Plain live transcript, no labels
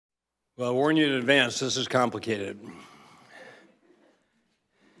Well, I warn you in advance, this is complicated.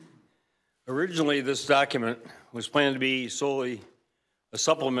 Originally, this document was planned to be solely a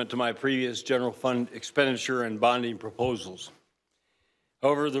supplement to my previous general fund expenditure and bonding proposals.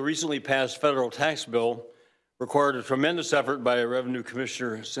 However, the recently passed federal tax bill required a tremendous effort by Revenue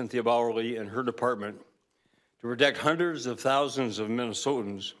Commissioner Cynthia Bowerly and her department to protect hundreds of thousands of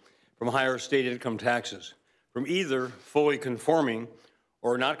Minnesotans from higher state income taxes, from either fully conforming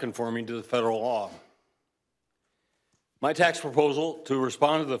or not conforming to the federal law. My tax proposal to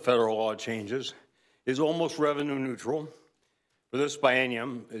respond to the federal law changes is almost revenue neutral. For this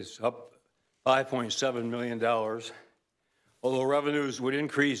biennium, is up $5.7 million, although revenues would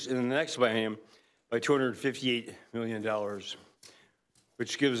increase in the next biennium by $258 million,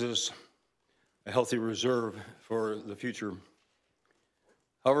 which gives us a healthy reserve for the future.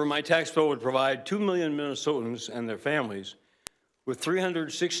 However, my tax bill would provide 2 million Minnesotans and their families with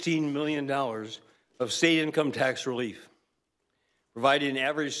 $316 million of state income tax relief, providing an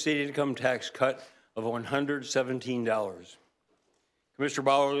average state income tax cut of $117. Commissioner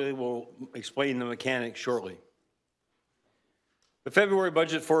Bowerly will explain the mechanics shortly. The February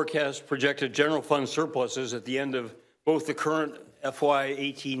budget forecast projected general fund surpluses at the end of both the current FY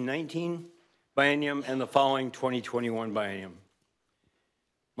 18-19 biennium and the following 2021 biennium.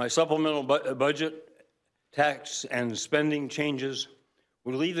 My supplemental budget, tax, and spending changes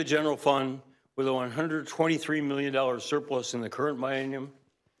would leave the general fund with a $123 million surplus in the current biennium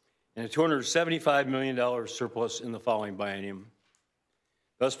and a $275 million surplus in the following biennium,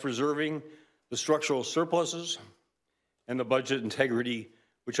 thus preserving the structural surpluses and the budget integrity,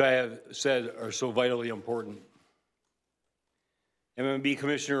 which I have said are so vitally important. MMB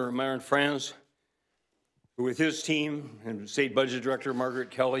Commissioner Myron Franz, who with his team and State Budget Director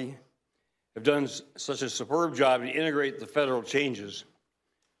Margaret Kelly have done such a superb job to integrate the federal changes,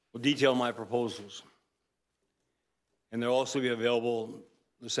 will detail my proposals. And they'll also be available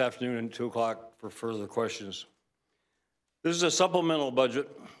this afternoon at 2 o'clock for further questions. This is a supplemental budget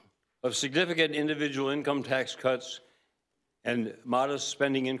of significant individual income tax cuts and modest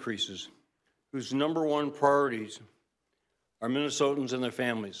spending increases, whose #1 priorities are Minnesotans and their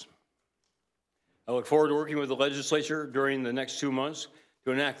families. I look forward to working with the legislature during the next 2 months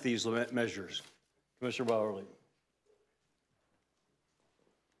to enact these measures. Commissioner Bowerly.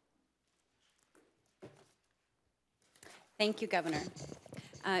 Thank you, Governor.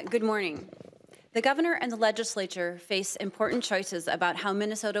 Good morning. The Governor and the legislature face important choices about how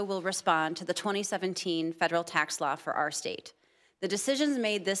Minnesota will respond to the 2017 federal tax law for our state. The decisions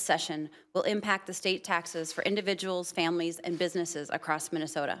made this session will impact the state taxes for individuals, families, and businesses across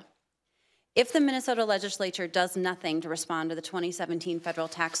Minnesota. If the Minnesota legislature does nothing to respond to the 2017 federal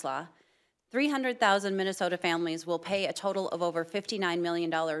tax law, 300,000 Minnesota families will pay a total of over $59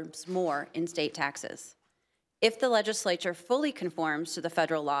 million more in state taxes. If the legislature fully conforms to the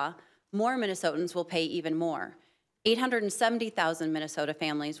federal law, more Minnesotans will pay even more. 870,000 Minnesota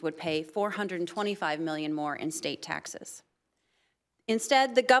families would pay $425 million more in state taxes.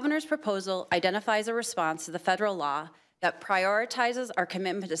 Instead, the governor's proposal identifies a response to the federal law that prioritizes our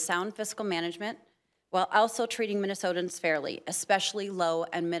commitment to sound fiscal management while also treating Minnesotans fairly, especially low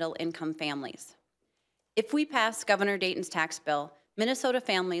and middle income families. If we pass Governor Dayton's tax bill, Minnesota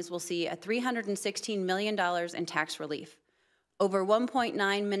families will see a $316 million in tax relief. Over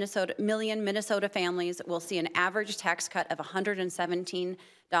 1.9 million Minnesota families will see an average tax cut of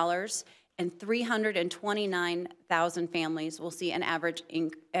 $117, and 329,000 families will see an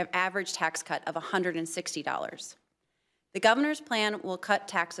average tax cut of $160. The governor's plan will cut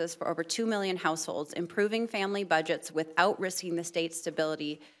taxes for over 2 million households, improving family budgets without risking the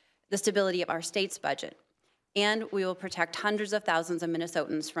stability of our state's budget. And we will protect hundreds of thousands of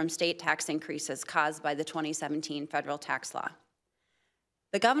Minnesotans from state tax increases caused by the 2017 federal tax law.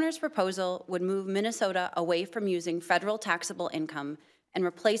 The governor's proposal would move Minnesota away from using federal taxable income and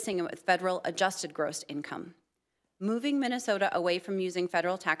replacing it with federal adjusted gross income. Moving Minnesota away from using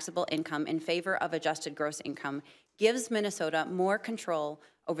federal taxable income in favor of adjusted gross income gives Minnesota more control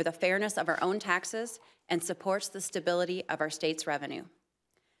over the fairness of our own taxes and supports the stability of our state's revenue.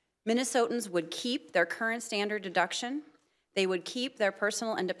 Minnesotans would keep their current standard deduction, they would keep their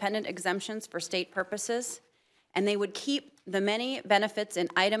personal and dependent exemptions for state purposes, and they would keep the many benefits in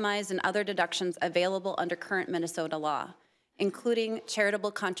itemized and other deductions available under current Minnesota law, including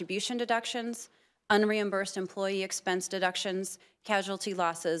charitable contribution deductions, unreimbursed employee expense deductions, casualty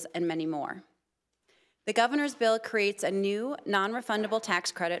losses, and many more. The governor's bill creates a new non-refundable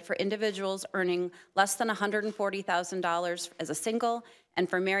tax credit for individuals earning less than $140,000 as a single and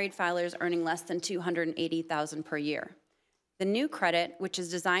for married filers earning less than $280,000 per year. The new credit, which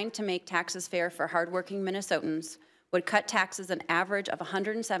is designed to make taxes fair for hardworking Minnesotans, would cut taxes an average of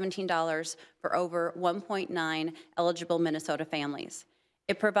 $117 for over 1.9 eligible Minnesota families.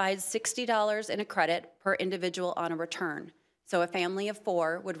 It provides $60 in a credit per individual on a return, so a family of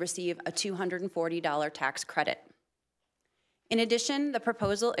 4 would receive a $240 tax credit. In addition, the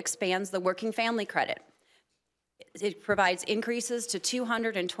proposal expands the working family credit. It provides increases to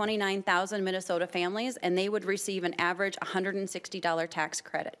 229,000 Minnesota families, and they would receive an average $160 tax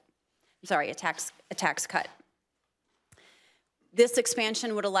credit. Sorry, a tax cut. This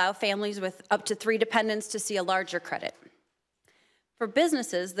expansion would allow families with up to 3 dependents to see a larger credit. For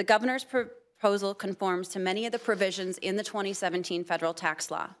businesses, the governor's proposal conforms to many of the provisions in the 2017 federal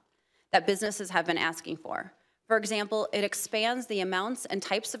tax law that businesses have been asking for. For example, it expands the amounts and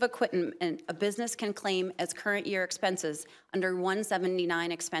types of equipment a business can claim as current year expenses under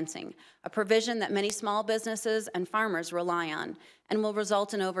 179 expensing, a provision that many small businesses and farmers rely on, and will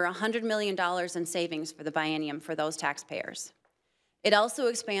result in over $100 million in savings for the biennium for those taxpayers. It also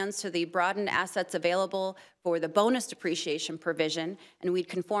expands to the broadened assets available for the bonus depreciation provision, and we'd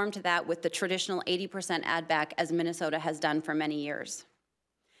conform to that with the traditional 80% add back as Minnesota has done for many years.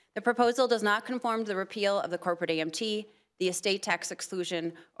 The proposal does not conform to the repeal of the corporate AMT, the estate tax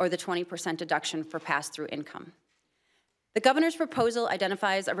exclusion, or the 20% deduction for pass-through income. The governor's proposal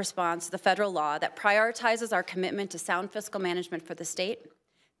identifies a response to the federal law that prioritizes our commitment to sound fiscal management for the state.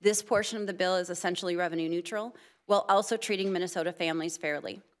 This portion of the bill is essentially revenue neutral, while also treating Minnesota families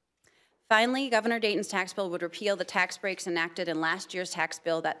fairly. Finally, Governor Dayton's tax bill would repeal the tax breaks enacted in last year's tax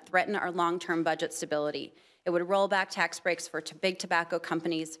bill that threaten our long-term budget stability. It would roll back tax breaks for big tobacco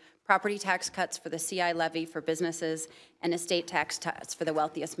companies, property tax cuts for the CI levy for businesses, and estate tax cuts for the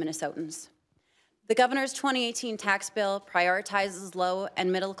wealthiest Minnesotans. The governor's 2018 tax bill prioritizes low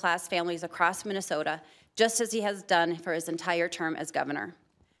and middle-class families across Minnesota, just as he has done for his entire term as governor.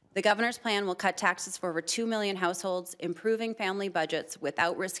 The governor's plan will cut taxes for over 2 million households, improving family budgets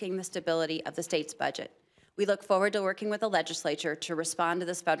without risking the stability of the state's budget. We look forward to working with the legislature to respond to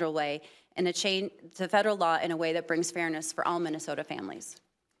this federal way and to change the federal law in a way that brings fairness for all Minnesota families.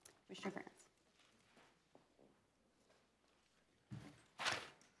 Commissioner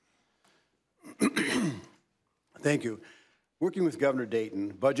France. Thank you. Working with Governor Dayton,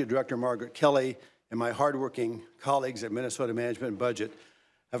 Budget Director Margaret Kelly, and my hardworking colleagues at Minnesota Management and Budget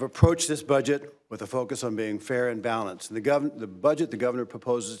have approached this budget with a focus on being fair and balanced. And the budget the governor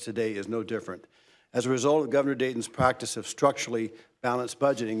proposes today is no different. As a result of Governor Dayton's practice of structurally balanced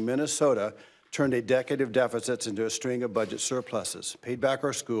budgeting, Minnesota turned a decade of deficits into a string of budget surpluses, paid back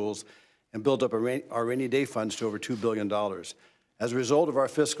our schools, and built up our rainy day funds to over $2 billion. As a result of our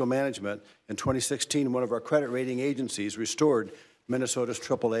fiscal management, in 2016, one of our credit rating agencies restored Minnesota's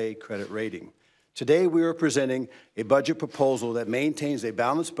AAA credit rating. Today, we are presenting a budget proposal that maintains a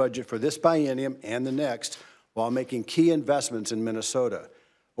balanced budget for this biennium and the next while making key investments in Minnesota.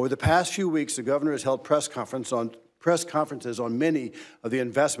 Over the past few weeks, the governor has held press conferences on many of the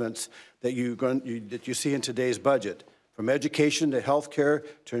investments that you see in today's budget. From education to health care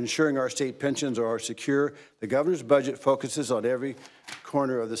to ensuring our state pensions are secure, the governor's budget focuses on every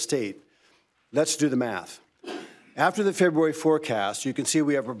corner of the state. Let's do the math. After the February forecast, you can see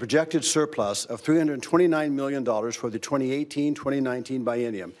we have a projected surplus of $329 million for the 2018-2019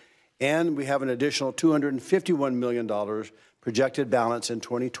 biennium, and we have an additional $251 million projected balance in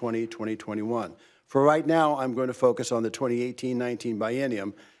 2020-2021. For right now, I'm going to focus on the 2018-19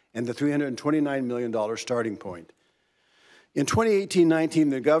 biennium and the $329 million starting point. In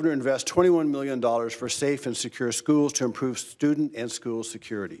 2018-19, the governor invests $21 million for safe and secure schools to improve student and school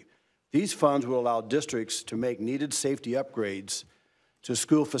security. These funds will allow districts to make needed safety upgrades to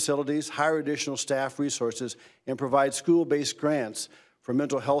school facilities, hire additional staff resources, and provide school-based grants for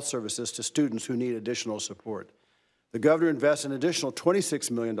mental health services to students who need additional support. The governor invests an additional $26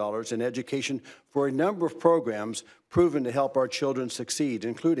 million in education for a number of programs proven to help our children succeed,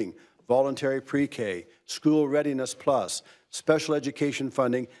 including voluntary pre-K, School Readiness Plus, special education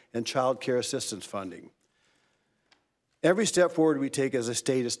funding, and child care assistance funding. Every step forward we take as a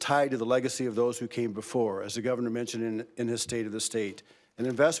state is tied to the legacy of those who came before, as the governor mentioned in his State of the State. An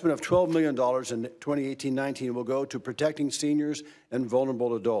investment of $12 million in 2018-19 will go to protecting seniors and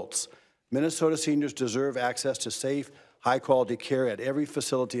vulnerable adults. Minnesota seniors deserve access to safe, high-quality care at every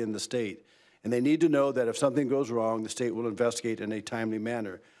facility in the state, and they need to know that if something goes wrong, the state will investigate in a timely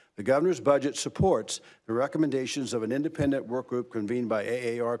manner. The governor's budget supports the recommendations of an independent work group convened by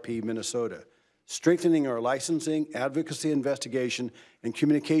AARP Minnesota. Strengthening our licensing, advocacy, investigation, and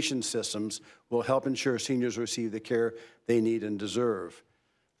communication systems will help ensure seniors receive the care they need and deserve.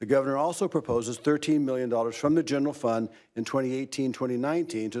 The governor also proposes $13 million from the general fund in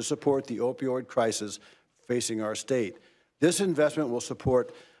 2018-2019 to support the opioid crisis facing our state. This investment will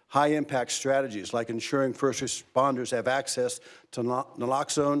support high-impact strategies like ensuring first responders have access to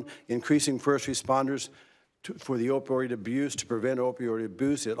naloxone, increasing first responders for the opioid abuse to prevent opioid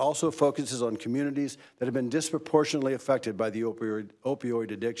abuse. It also focuses on communities that have been disproportionately affected by the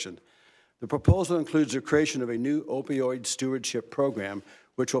opioid addiction. The proposal includes the creation of a new opioid stewardship program,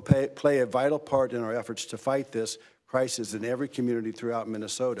 which will play a vital part in our efforts to fight this crisis in every community throughout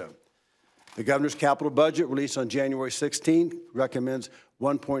Minnesota. The governor's capital budget, released on January 16, recommends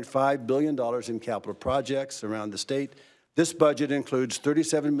 $1.5 billion in capital projects around the state. This budget includes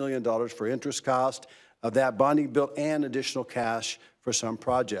 $37 million for interest cost of that bonding bill and additional cash for some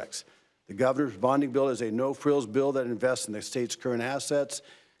projects. The governor's bonding bill is a no-frills bill that invests in the state's current assets,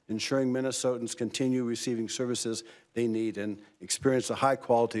 ensuring Minnesotans continue receiving services they need and experience the high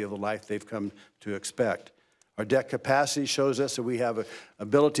quality of the life they've come to expect. Our debt capacity shows us that we have an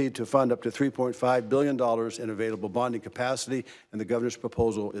ability to fund up to $3.5 billion in available bonding capacity, and the governor's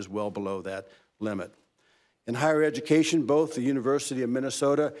proposal is well below that limit. In higher education, both the University of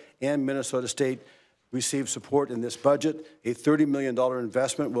Minnesota and Minnesota State receive support in this budget. A $30 million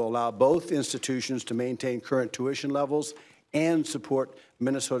investment will allow both institutions to maintain current tuition levels and support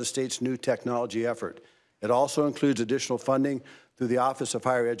Minnesota State's new technology effort. It also includes additional funding through the Office of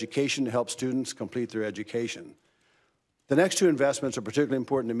Higher Education to help students complete their education. The next two investments are particularly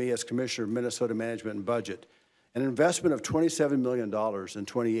important to me as Commissioner of Minnesota Management and Budget. An investment of $27 million in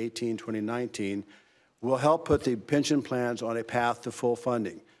 2018-2019 will help put the pension plans on a path to full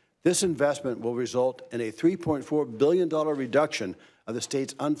funding. This investment will result in a $3.4 billion reduction of the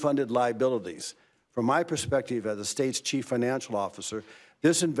state's unfunded liabilities. From my perspective as the state's chief financial officer,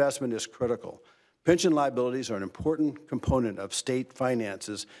 this investment is critical. Pension liabilities are an important component of state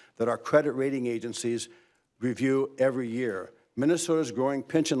finances that our credit rating agencies review every year. Minnesota's growing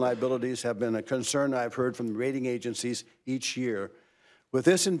pension liabilities have been a concern I've heard from the rating agencies each year. With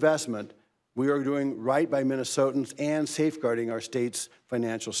this investment, we are doing right by Minnesotans and safeguarding our state's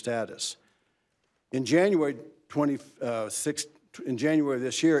financial status. In January of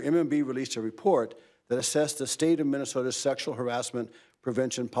this year, MMB released a report that assessed the state of Minnesota's sexual harassment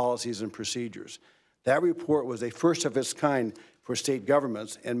prevention policies and procedures. That report was a first of its kind for state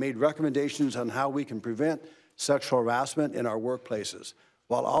governments and made recommendations on how we can prevent sexual harassment in our workplaces,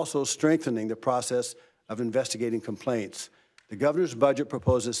 while also strengthening the process of investigating complaints. The governor's budget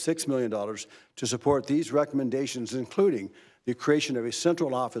proposes $6 million to support these recommendations, including the creation of a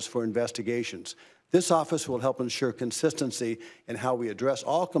central office for investigations. This office will help ensure consistency in how we address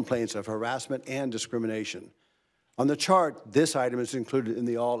all complaints of harassment and discrimination. On the chart, this item is included in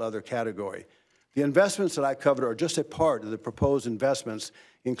the all other category. The investments that I covered are just a part of the proposed investments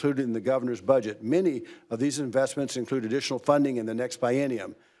included in the governor's budget. Many of these investments include additional funding in the next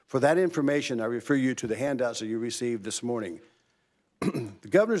biennium. For that information, I refer you to the handouts that you received this morning. The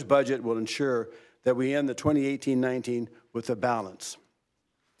governor's budget will ensure that we end the 2018-19 with a balance.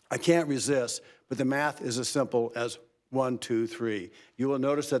 I can't resist, but the math is as simple as 1, 2, 3. You will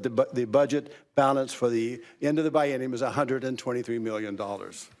notice that the budget balance for the end of the biennium is $123 million.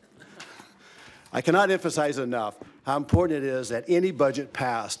 I cannot emphasize enough how important it is that any budget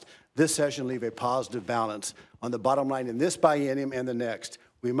passed this session leave a positive balance on the bottom line in this biennium and the next.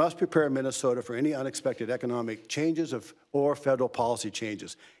 We must prepare Minnesota for any unexpected economic changes or federal policy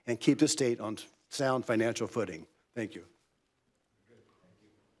changes and keep the state on sound financial footing. Thank you.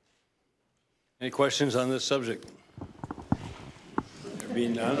 Any questions on this subject? There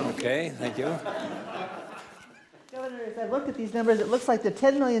being none, okay, thank you. Governor, as I look at these numbers, it looks like the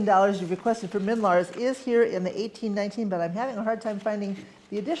 $10 million you've requested for MNLARS is here in the 18-19, but I'm having a hard time finding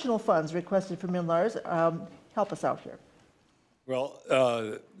the additional funds requested for MNLARS. Help us out here. Well,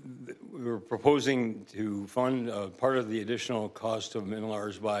 we were proposing to fund part of the additional cost of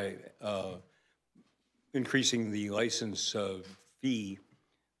MNLARS by increasing the license fee.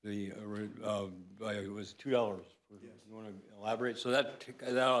 It was $2. Yes. You want to elaborate? So that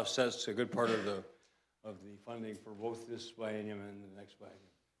offsets a good part of the funding for both this biennium and the next biennium.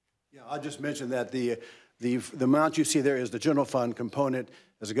 Yeah, I'll just mention that the amount you see there is the general fund component.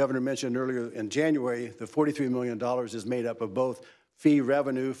 As the governor mentioned earlier in January, the $43 million is made up of both fee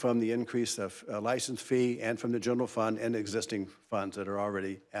revenue from the increase of license fee and from the general fund and existing funds that are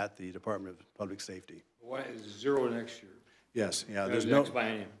already at the Department of Public Safety. Why is zero next year? Yes, yeah. There's the next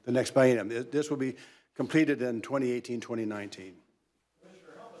biennium. The next biennium. This will be completed in 2018-2019. Commissioner,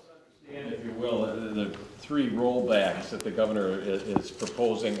 help us understand, if you will, the three rollbacks that the governor is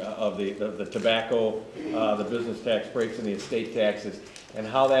proposing of the tobacco, the business tax breaks, and the estate taxes, and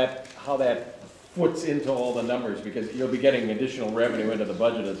how that foots into all the numbers, because you'll be getting additional revenue into the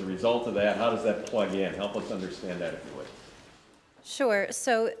budget as a result of that. How does that plug in? Help us understand that, if you would. Sure.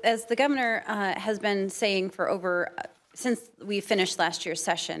 So as the governor has been saying for since we finished last year's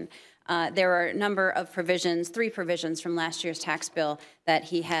session, there are a number of provisions, 3 provisions from last year's tax bill that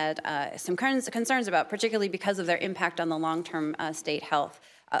he had some concerns about, particularly because of their impact on the long-term state health,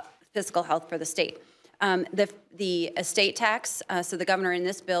 fiscal health for the state. The estate tax, so the governor in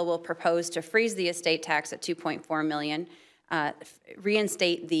this bill will propose to freeze the estate tax at $2.4 million,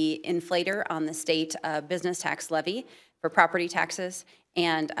 reinstate the inflator on the state business tax levy for property taxes,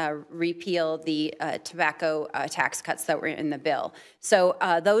 and repeal the tobacco tax cuts that were in the bill. So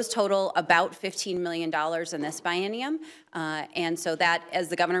those total about $15 million in this biennium. And so that, as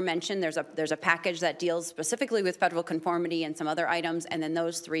the governor mentioned, there's a package that deals specifically with federal conformity and some other items, and then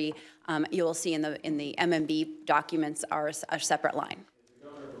those 3 you will see in the MMB documents are a separate line. Is the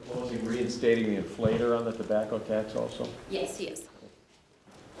governor proposing reinstating the inflator on the tobacco tax also? Yes, he is.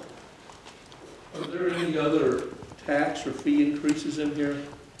 Are there any other tax or fee increases in here?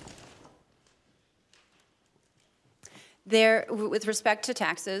 There, with respect to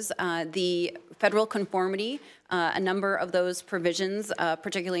taxes, the federal conformity, a number of those provisions,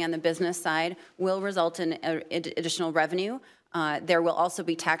 particularly on the business side, will result in additional revenue. There will also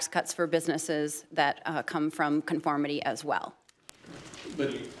be tax cuts for businesses that come from conformity as well.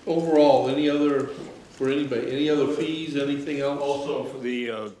 But overall, any other, for anybody, any other fees, anything else? Also, for the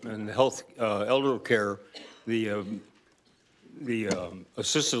in the health elder care, the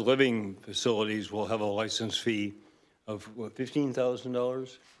assisted living facilities will have a license fee of what, $15,000 or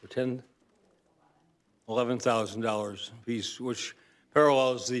 $11,000 fees, which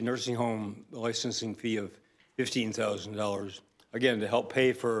parallels the nursing home licensing fee of $15,000. Again, to help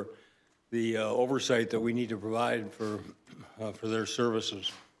pay for the oversight that we need to provide for their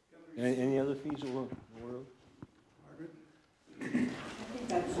services. Any other fees that we're aware of? I think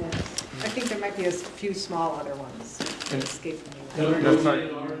that's it. I think there might be a few small other ones that escaped me. No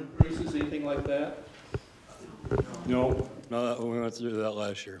increases, anything like that? No, we went through that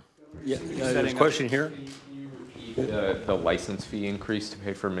last year. Yeah, there's a question here. Can you repeat the license fee increase to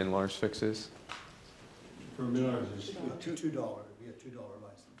pay for MNLARS fixes? For Millers, it's $2. It'd be a $2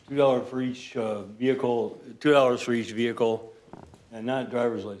 license. $2 for each vehicle, $2 for each vehicle, and not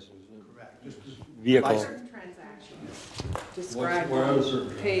driver's license. Correct. Just vehicle. Certain transactions described Where are the on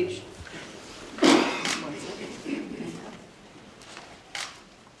certain page.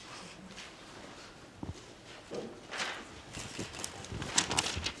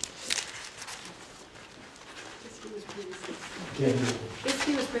 This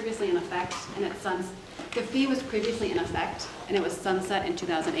fee was previously in effect, and the fee was previously in effect, and it was sunset in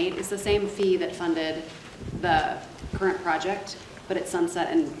 2008. It's the same fee that funded the current project, but it's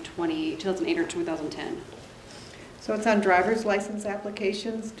sunset in 2008 or 2010. So it's on driver's license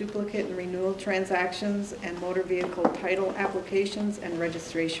applications, duplicate and renewal transactions, and motor vehicle title applications and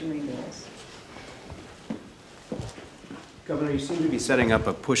registration renewals. Governor, you seem to be setting up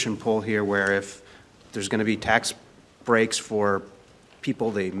a push and pull here where if there's going to be tax breaks for people,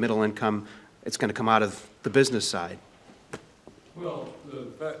 the middle income, it's going to come out of the business side. Well,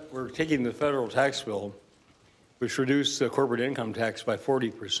 we're taking the federal tax bill, which reduced the corporate income tax by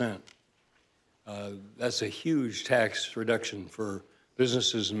 40%. That's a huge tax reduction for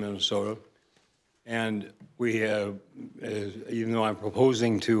businesses in Minnesota. And we have, even though I'm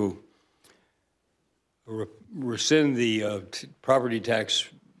proposing to rescind the property tax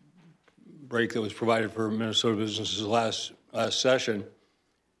break that was provided for Minnesota businesses last session,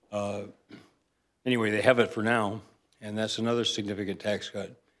 anyway, they have it for now, and that's another significant tax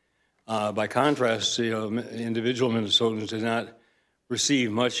cut. By contrast, individual Minnesotans did not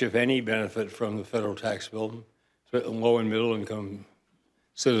receive much, if any, benefit from the federal tax bill, low and middle income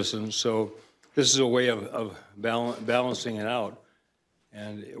citizens. So this is a way of balancing it out.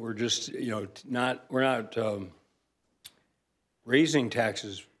 And we're just, we're not raising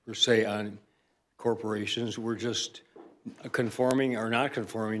taxes per se on corporations. We're just conforming or not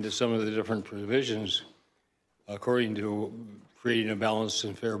conforming to some of the different provisions according to creating a balanced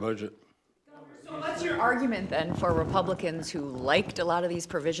and fair budget. So what's your argument then for Republicans who liked a lot of these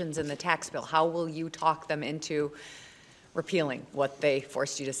provisions in the tax bill? How will you talk them into repealing what they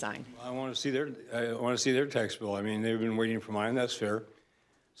forced you to sign? I want to see their tax bill. I mean, they've been waiting for mine. That's fair.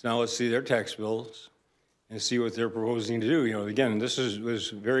 So now let's see their tax bills and see what they're proposing to do. Again, this was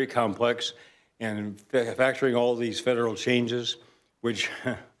very complex, and factoring all these federal changes, which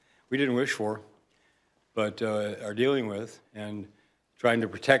we didn't wish for, but are dealing with and trying to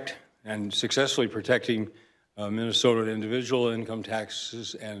protect and successfully protecting Minnesota individual income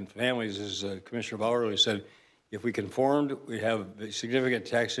taxes and families, as Commissioner Bauer said. If we conformed, we'd have significant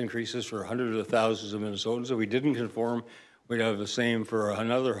tax increases for hundreds of thousands of Minnesotans. If we didn't conform, we'd have the same for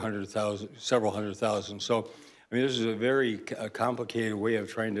another 100,000, several hundred thousand. So, I mean, this is a very complicated way of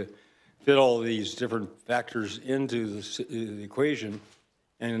trying to fit all these different factors into the equation,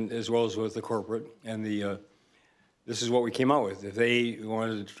 and as well as with the corporate. And this is what we came out with. If they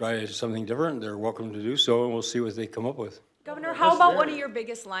wanted to try something different, they're welcome to do so, and we'll see what they come up with. Governor, how about one of your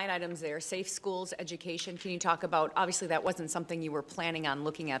biggest line items there, safe schools, education? Can you talk about, obviously that wasn't something you were planning on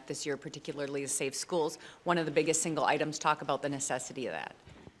looking at this year, particularly the safe schools. One of the biggest single items, talk about the necessity of that.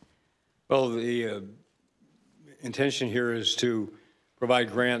 Well, the intention here is to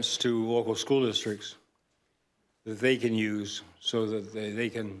provide grants to local school districts that they can use so that they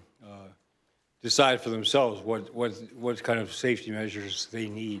can decide for themselves what kind of safety measures they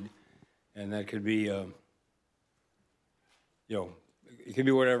need. And that could be you know, it can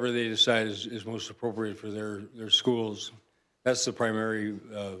be whatever they decide is most appropriate for their schools. That's the primary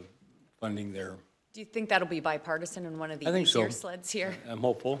funding there. Do you think that'll be bipartisan in one of the easier sleds here? I'm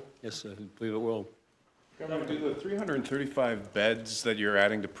hopeful. Yes, I believe it will. Governor, do the 335 beds that you're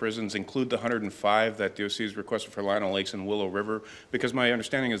adding to prisons include the 105 that DOC has requested for Lionel Lakes and Willow River? Because my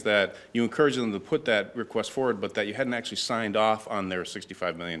understanding is that you encouraged them to put that request forward, but that you hadn't actually signed off on their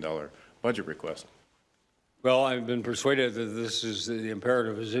 $65 million budget request. Well, I've been persuaded that this is the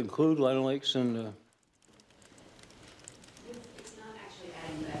imperative. Does it include Lionel Lakes and? It's not actually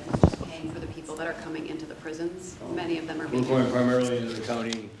adding beds, it's just paying for the people that are coming into the prisons. Many of them are being. We're going primarily into the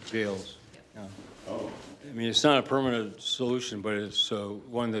county jails. Yep. Yeah. Oh. I mean, it's not a permanent solution, but it's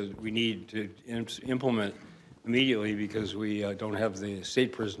one that we need to implement immediately because we don't have the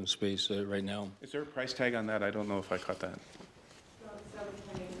state prison space right now. Is there a price tag on that? I don't know if I caught that.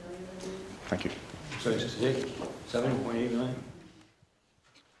 Thank you. So it's $7.8 million.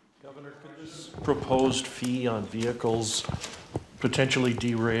 Governor, could this proposed fee on vehicles potentially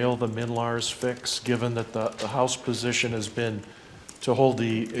derail the MNLARS fix, given that the House position has been to hold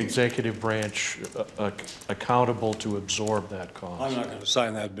the executive branch accountable to absorb that cost? I'm not going to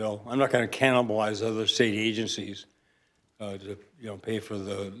sign that bill. I'm not going to cannibalize other state agencies to pay for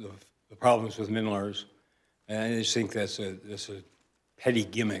the problems with MNLARS. And I just think that's a petty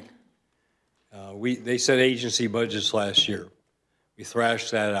gimmick. They set agency budgets last year. We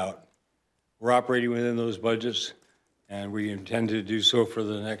thrashed that out. We're operating within those budgets, and we intend to do so for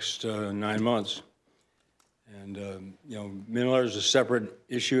the next 9 months. And MNLARS is a separate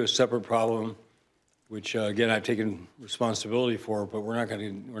issue, a separate problem, which again I've taken responsibility for. But we're not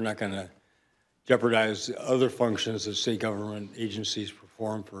going to jeopardize other functions that state government agencies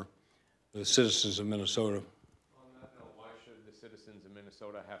perform for the citizens of Minnesota. Citizens of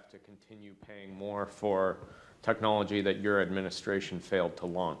Minnesota have to continue paying more for technology that your administration failed to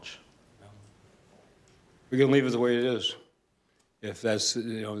launch? We can leave it the way it is. If that's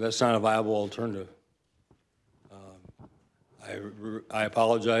that's not a viable alternative. I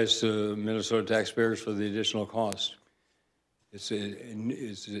apologize to Minnesota taxpayers for the additional cost. It's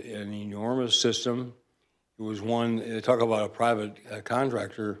an enormous system. It was one. Talk about a private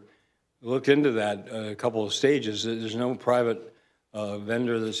contractor. We looked into that a couple of stages. There's no private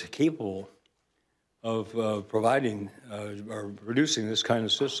vendor that's capable of providing or producing this kind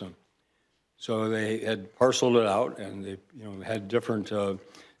of system. So they had parceled it out, and they had different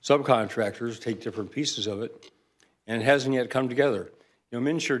subcontractors take different pieces of it, and it hasn't yet come together.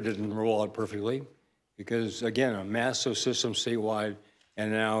 MNsure didn't roll out perfectly because, again, a massive system statewide,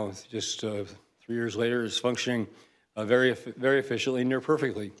 and now just 3 years later, it's functioning very efficiently, near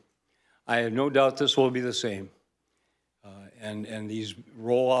perfectly. I have no doubt this will be the same. And these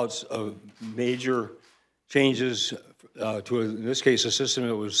rollouts of major changes to, in this case, a system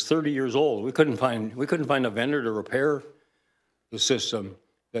that was 30 years old. We couldn't find a vendor to repair the system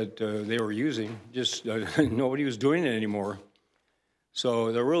that they were using. Just nobody was doing it anymore.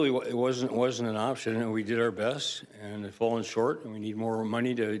 So there really it wasn't an option, and we did our best, and it's fallen short. And we need more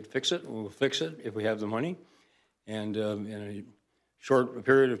money to fix it. We'll fix it if we have the money, and in a short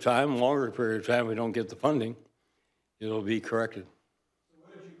period of time, longer period of time, we don't get the funding, it'll be corrected. So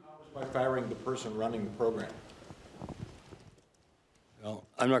what did you accomplish by firing the person running the program? Well,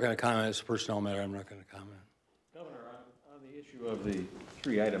 I'm not going to comment. It's a personnel matter. I'm not going to comment. Governor, on the issue of the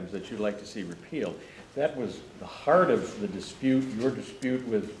 3 items that you'd like to see repealed, that was the heart of the dispute, your dispute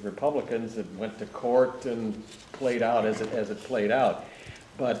with Republicans that went to court and played out as it played out.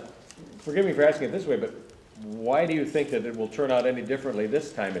 But forgive me for asking it this way, but Why do you think that it will turn out any differently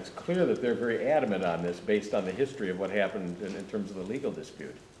this time? It's clear that they're very adamant on this based on the history of what happened in terms of the legal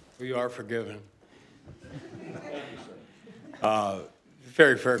dispute. We are forgiven.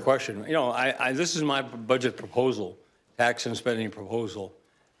 Very fair question. You know, this is my budget proposal, tax and spending proposal.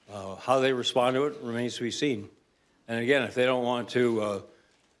 How they respond to it remains to be seen. And again, if they don't want to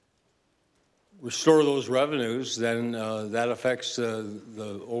restore those revenues, then that affects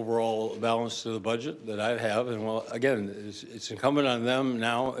the overall balance to the budget that I have. And well, again, it's incumbent on them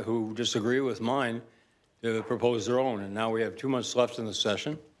now who disagree with mine to propose their own. And now we have 2 months left in the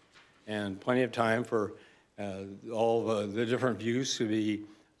session and plenty of time for all the different views to be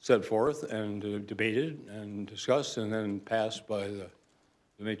set forth and debated and discussed and then passed by the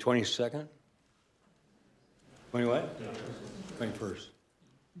May 22nd? 21st.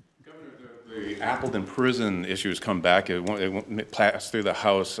 The Appleton prison issues come back. It won't pass through the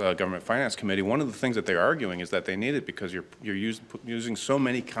House Government Finance Committee. One of the things that they're arguing is that they need it because you're using so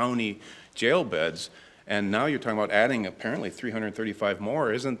many county jail beds, and now you're talking about adding apparently 335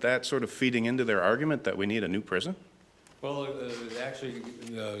 more. Isn't that sort of feeding into their argument that we need a new prison? Well, actually,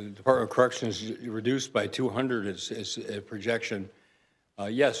 the Department of Corrections is reduced by 200 is a projection.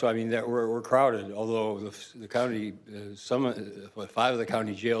 Yes, so I mean that we're crowded. Although the county, 5 of the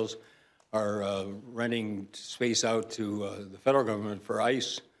county jails are renting space out to the federal government for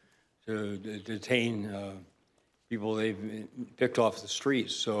ICE to detain people they've picked off the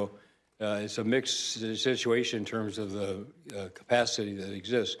streets. So it's a mixed situation in terms of the capacity that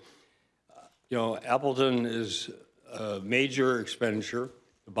exists. You know, Appleton is a major expenditure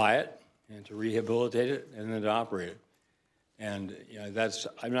to buy it and to rehabilitate it and then to operate it. And you know,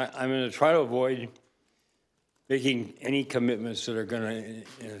 I'm going to try to avoid making any commitments that are going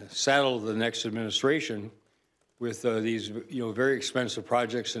to saddle the next administration with these very expensive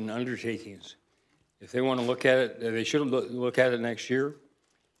projects and undertakings. If they want to look at it, they should look at it next year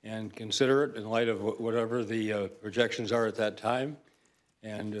and consider it in light of whatever the projections are at that time,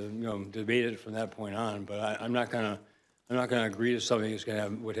 and debate it from that point on. But I'm not going to agree to something that's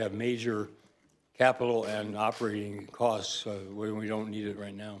would have major capital and operating costs when we don't need it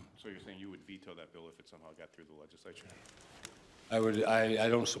right now. So you're saying you would veto that bill if it somehow got through the legislature? I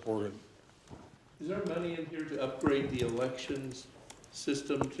don't support it. Is there money in here to upgrade the elections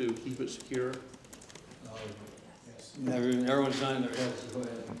system to keep it secure? Everyone's nodding their heads. Go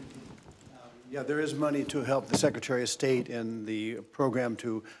ahead. Yeah, there is money to help the Secretary of State in the program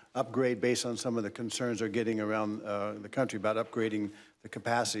to upgrade based on some of the concerns they're getting around the country about upgrading the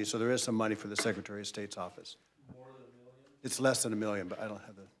capacity. So there is some money for the Secretary of State's office. More than $1 million? It's less than $1 million, but I don't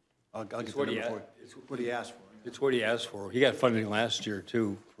have the, I'll get the number for you. It's what he asked for. It's what he asked for. He got funding last year,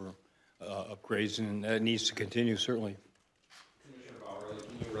 too, for upgrades, and that needs to continue, certainly. Commissioner Bauer,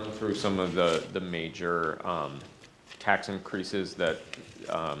 can you run through some of the major tax increases that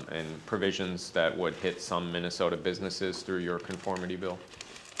and provisions that would hit some Minnesota businesses through your conformity bill?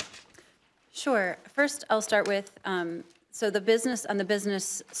 Sure. First, I'll start with, so on the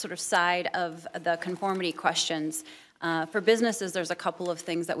business sort of side of the conformity questions, for businesses, there's a couple of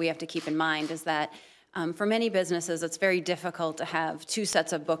things that we have to keep in mind is that for many businesses, it's very difficult to have 2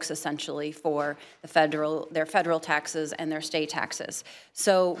 sets of books essentially for their federal taxes and their state taxes.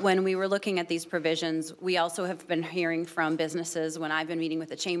 So when we were looking at these provisions, we also have been hearing from businesses, when I've been meeting with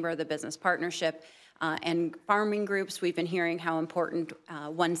the Chamber, the Business Partnership, and farming groups, we've been hearing how important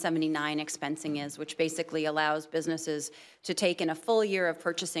 179 expensing is, which basically allows businesses to take in a full year of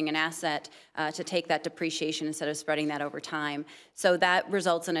purchasing an asset to take that depreciation instead of spreading that over time. So that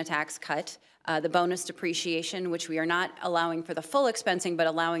results in a tax cut. The bonus depreciation, which we are not allowing for the full expensing, but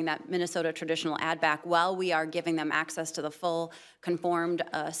allowing that Minnesota traditional add back while we are giving them access to the full conformed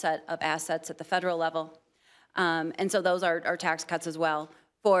set of assets at the federal level. And so those are tax cuts as well.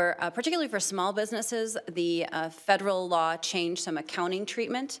 Particularly for small businesses, the federal law changed some accounting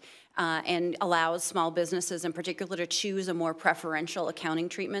treatment and allows small businesses in particular to choose a more preferential accounting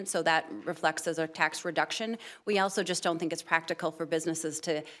treatment, so that reflects as a tax reduction. We also just don't think it's practical for businesses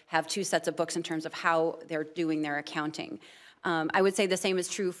to have 2 sets of books in terms of how they're doing their accounting. I would say the same is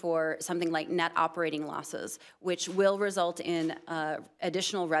true for something like net operating losses, which will result in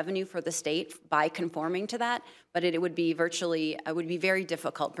additional revenue for the state by conforming to that, but it would be very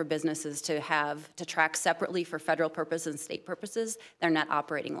difficult for businesses to track separately for federal purposes and state purposes their net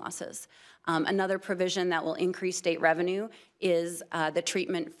operating losses. Another provision that will increase state revenue is the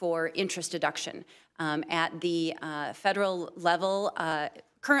treatment for interest deduction. At the federal level,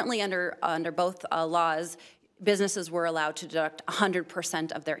 currently under both laws, businesses were allowed to deduct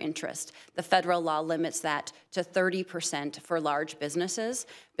 100% of their interest. The federal law limits that to 30% for large businesses.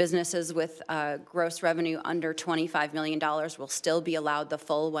 Businesses with gross revenue under $25 million will still be allowed the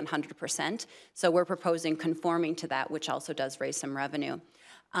full 100%. So we're proposing conforming to that, which also does raise some revenue.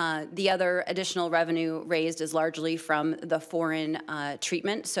 The other additional revenue raised is largely from the foreign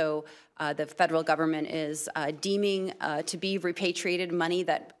treatment. So the federal government is deeming to be repatriated money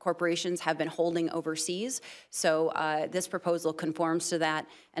that corporations have been holding overseas. So this proposal conforms to that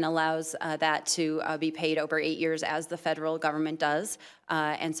and allows that to be paid over 8 years as the federal government does.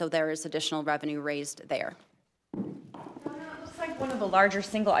 And so there is additional revenue raised there. Looks like one of the larger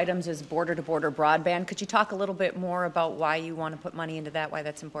single items is border-to-border broadband. Could you talk a little bit more about why you want to put money into that, why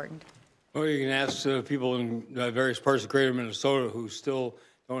that's important? Well, you can ask people in various parts of greater Minnesota who still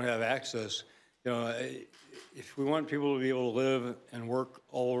don't have access. You know, if we want people to be able to live and work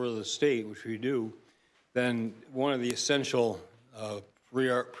all over the state, which we do, then one of the essential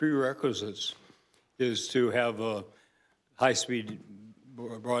prerequisites is to have a high-speed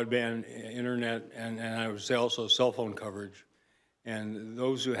broadband internet and I would say also cell phone coverage. And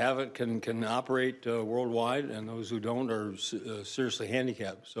those who have it can operate worldwide, and those who don't are seriously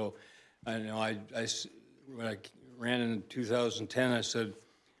handicapped. So I know when I ran in 2010, I said,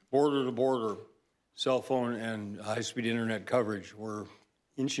 border to border, cell phone and high-speed internet coverage. We're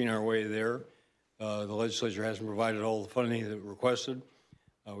inching our way there. The legislature hasn't provided all the funding that requested.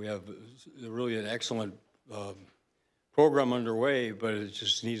 We have really an excellent program underway, but it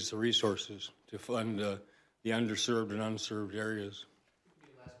just needs the resources to fund the underserved and unserved areas.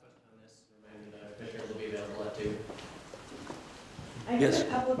 Last question on this, remind Commissioner will be available at 2. I heard it a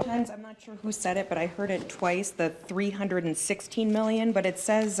couple of times, I'm not sure who said it, but I heard it twice, the $316 million, but it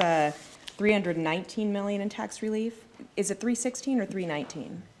says $319 million in tax relief. Is it 316 or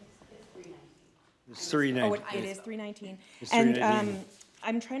 319? It's 319. Oh, it is 319. And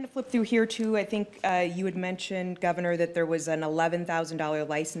I'm trying to flip through here too. I think you had mentioned, Governor, that there was an $11,000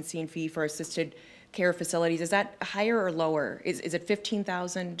 licensing fee for assisted care facilities. Is that higher or lower? Is it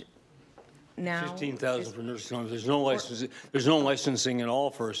 15,000 now? 15,000 for nursing homes. There's no licensing. There's no licensing at all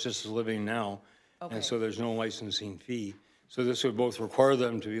for assisted living now, and so there's no licensing fee. So this would both require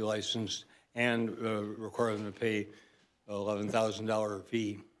them to be licensed and require them to pay $11,000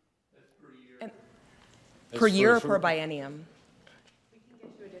 fee. And per year or per biennium? We can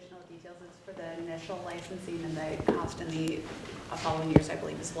get you additional details. It's for the initial licensing, and the cost in the following years, I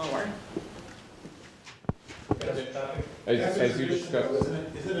believe, is lower. As you discussed,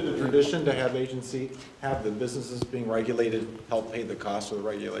 isn't it a tradition to have the businesses being regulated help pay the cost of the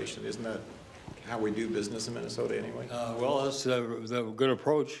regulation? Isn't that how we do business in Minnesota anyway? Well, that's a good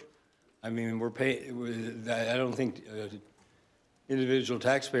approach. I mean, we're paying. I don't think individual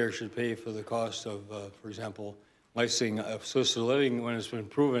taxpayers should pay for the cost of, for example, licensing assisted living when it's been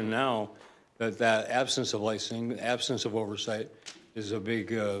proven now that absence of licensing, absence of oversight, is a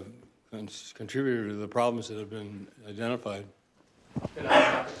big contributor to the problems that have been identified.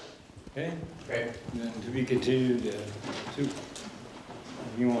 Okay. Okay. And then to be continued.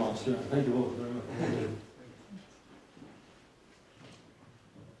 You want to? Thank you both very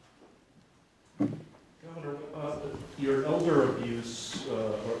much. Governor, your elder abuse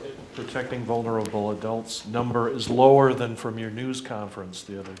or protecting vulnerable adults number is lower than from your news conference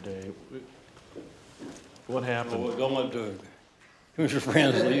the other day. What happened? Well, don't let Commissioner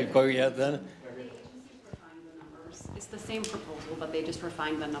Franz leave quite yet then. The agencies refined the numbers. It's the same proposal, but they just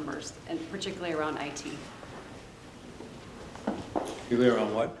refined the numbers, and particularly around IT. You clear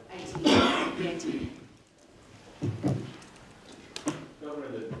on what? IT, the IT. Governor,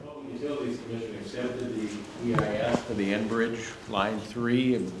 the Public Utilities Commission accepted the EIS for the Enbridge Line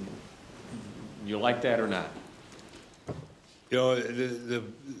 3. And you like that or not? You know, the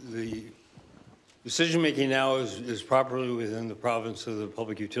decision-making now is properly within the province of the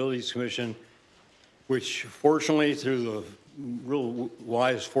Public Utilities Commission, which fortunately, through the real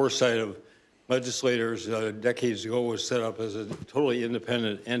wise foresight of legislators decades ago, was set up as a totally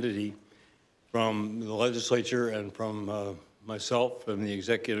independent entity from the legislature and from myself and the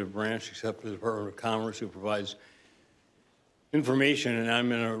executive branch, except for the Department of Commerce, who provides information, and I'm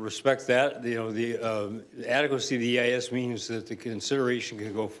going to respect that. You know, the adequacy of the EIS means that the consideration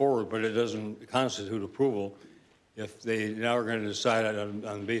can go forward, but it doesn't constitute approval. If they now are going to decide on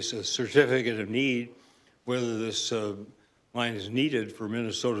the basis of certificate of need whether this line is needed for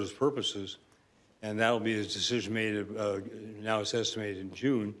Minnesota's purposes, and that'll be a decision made. Now it's estimated in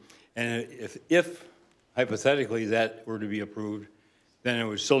June, and if hypothetically that were to be approved, then it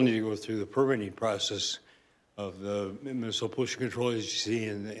would still need to go through the permitting process of the Minnesota Pollution Control Agency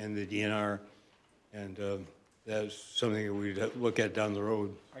and the DNR, and that's something that we'd look at down the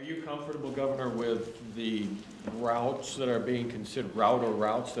road. Are you comfortable, Governor, with the routes that are being considered,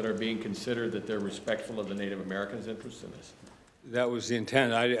 routes that are being considered, that they're respectful of the Native Americans' interests in this? That was the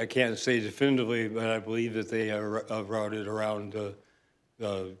intent. I can't say definitively, but I believe that they are routed around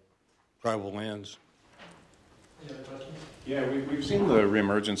the tribal lands. Any other questions? Yeah, we've seen the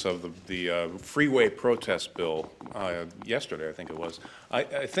reemergence of the freeway protest bill yesterday, I think it was. I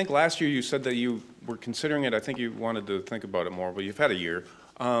think last year you said that you were considering it. I think you wanted to think about it more, but you've had a year.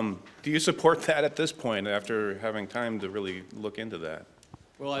 Do you support that at this point after having time to really look into that?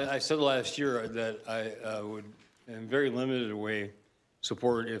 Well, I said last year that I would, in very limited way,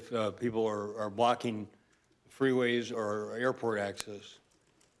 support if people are blocking freeways or airport access.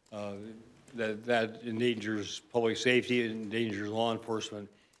 That endangers public safety, it endangers law enforcement.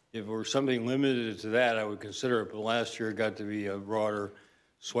 If it were something limited to that, I would consider it, but last year it got to be a broader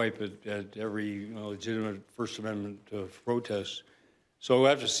swipe at every legitimate First Amendment protest. So we'll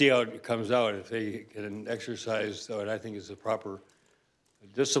have to see how it comes out. If they can exercise what I think is the proper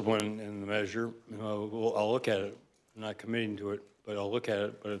discipline in the measure, I'll look at it. I'm not committing to it, but I'll look at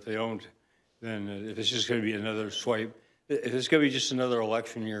it. But if they don't, then if it's just going to be another swipe, if it's going to be just another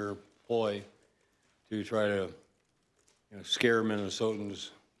election year ploy to try to scare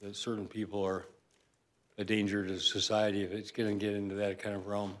Minnesotans that certain people are a danger to society, if it's going to get into that kind of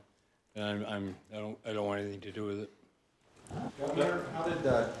realm, then I don't want anything to do with it. Governor,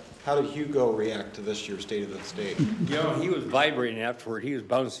 how did Hugo react to this year's State of the State? He was vibrating afterward. He was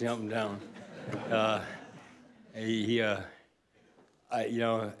bouncing up and down.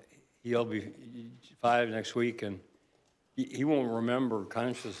 He'll be 5 next week, and he won't remember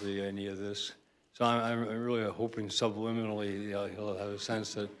consciously any of this. So I'm really hoping subliminally he'll have a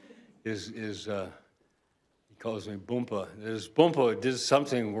sense that he calls me Boompa. Boompa did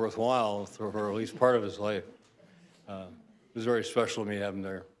something worthwhile for at least part of his life. It was very special to me to have him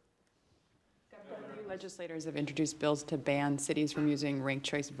there. Legislators have introduced bills to ban cities from using ranked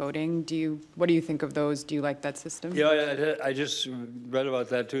choice voting. What do you think of those? Do you like that system? Yeah, I just read about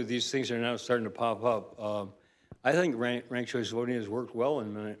that too. These things are now starting to pop up. I think ranked choice voting has worked well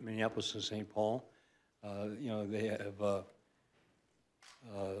in Minneapolis and St. Paul. They have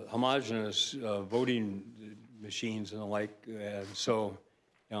homogeneous voting machines and the like, and so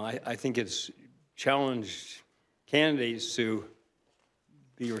I think it's challenged candidates to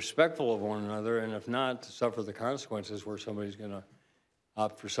be respectful of one another, and if not, to suffer the consequences where somebody's going to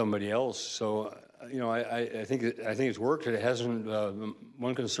opt for somebody else. So, I think it's worked. It hasn't.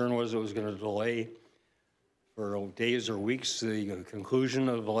 One concern was it was going to delay for days or weeks the conclusion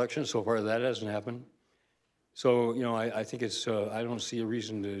of elections. So far, that hasn't happened. So, I think it's. I don't see a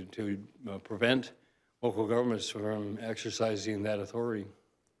reason to prevent local governments from exercising that authority.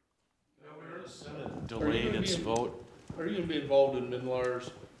 Senate delayed its vote. Are you going to be involved in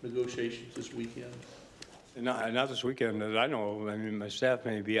MNLAR's negotiations this weekend? Not this weekend that I know of. I mean, my staff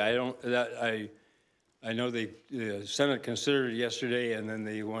may be. I don't. I know the Senate considered it yesterday, and then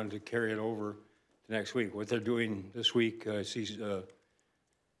they wanted to carry it over to next week. What they're doing this week, I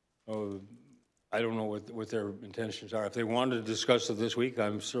don't know what their intentions are. If they wanted to discuss it this week,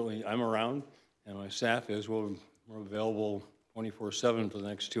 I'm around, and my staff is. We're available 24/7 for the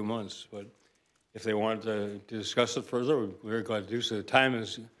next 2 months. But if they wanted to discuss it further, we're very glad to do so. The time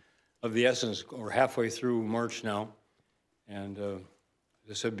is of the essence. We're halfway through March now, and as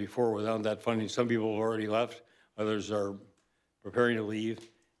I said before, without that funding, some people have already left, others are preparing to leave,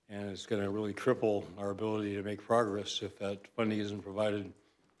 and it's going to really cripple our ability to make progress if that funding isn't provided,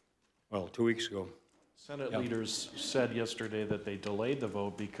 2 weeks ago. Senate leaders said yesterday that they delayed the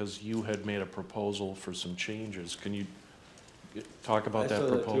vote because you had made a proposal for some changes. Can you talk about that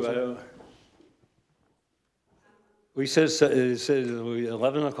proposal? We said it said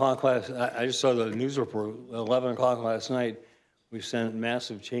 11 o'clock last. I just saw the news report. 11 o'clock last night, we sent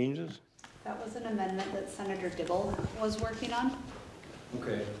massive changes. That was an amendment that Senator Dibble was working on.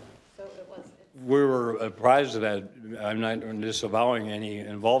 Okay. So it was. We were apprised of that. I'm not disavowing any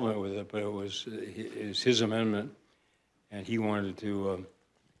involvement with it, but it was his amendment, and he wanted to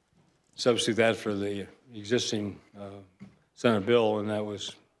substitute that for the existing Senate bill, and that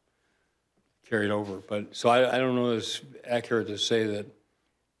was carried over. But so I don't know if it's accurate to say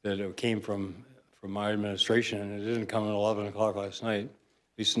that it came from my administration, and it didn't come at 11 o'clock last night.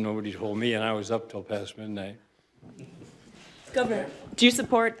 At least nobody told me, and I was up till past midnight. Governor, do you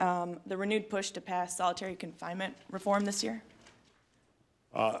support the renewed push to pass solitary confinement reform this year?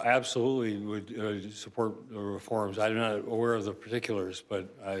 I absolutely would support the reforms. I'm not aware of the particulars, but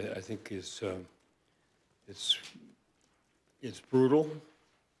I think it's brutal.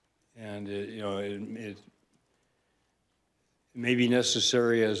 And it may be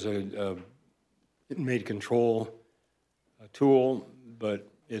necessary as a inmate control tool, but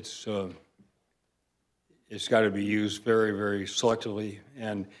it's got to be used very, very selectively.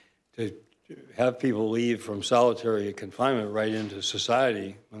 And to have people leave from solitary confinement right into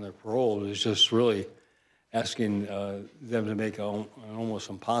society when they're paroled is just really asking them to make an almost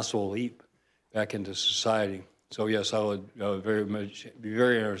impossible leap back into society. So yes, I would very much be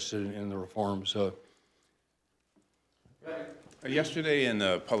very interested in the reforms. Yesterday in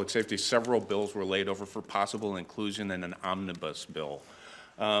public safety, several bills were laid over for possible inclusion in an omnibus bill.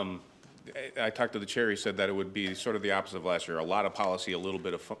 I talked to the chair, he said that it would be sort of the opposite of last year, a lot of policy, a little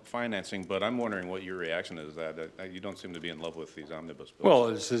bit of financing, but I'm wondering what your reaction is to that. You don't seem to be in love with these omnibus bills. Well,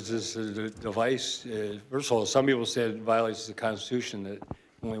 it's a device. First of all, some people say it violates the Constitution that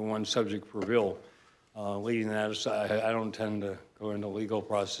only one subject per bill. Leading that aside, I don't tend to go into legal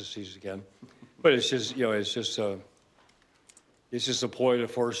processes again. But it's just, you know, it's just a ploy to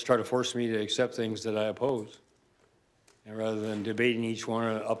try to force me to accept things that I oppose. And rather than debating each one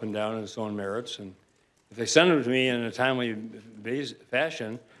up and down in its own merits. And if they send them to me in a timely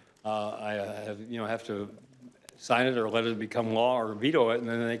fashion, I have to sign it or let it become law or veto it, and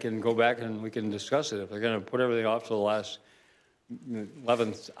then they can go back and we can discuss it. If they're going to put everything off to the last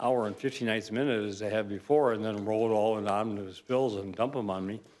 11th hour and 59th minute as they have before, and then roll it all into omnibus bills and dump them on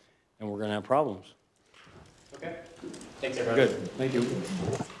me, then we're going to have problems. Okay. Thanks, everybody. Good. Thank you.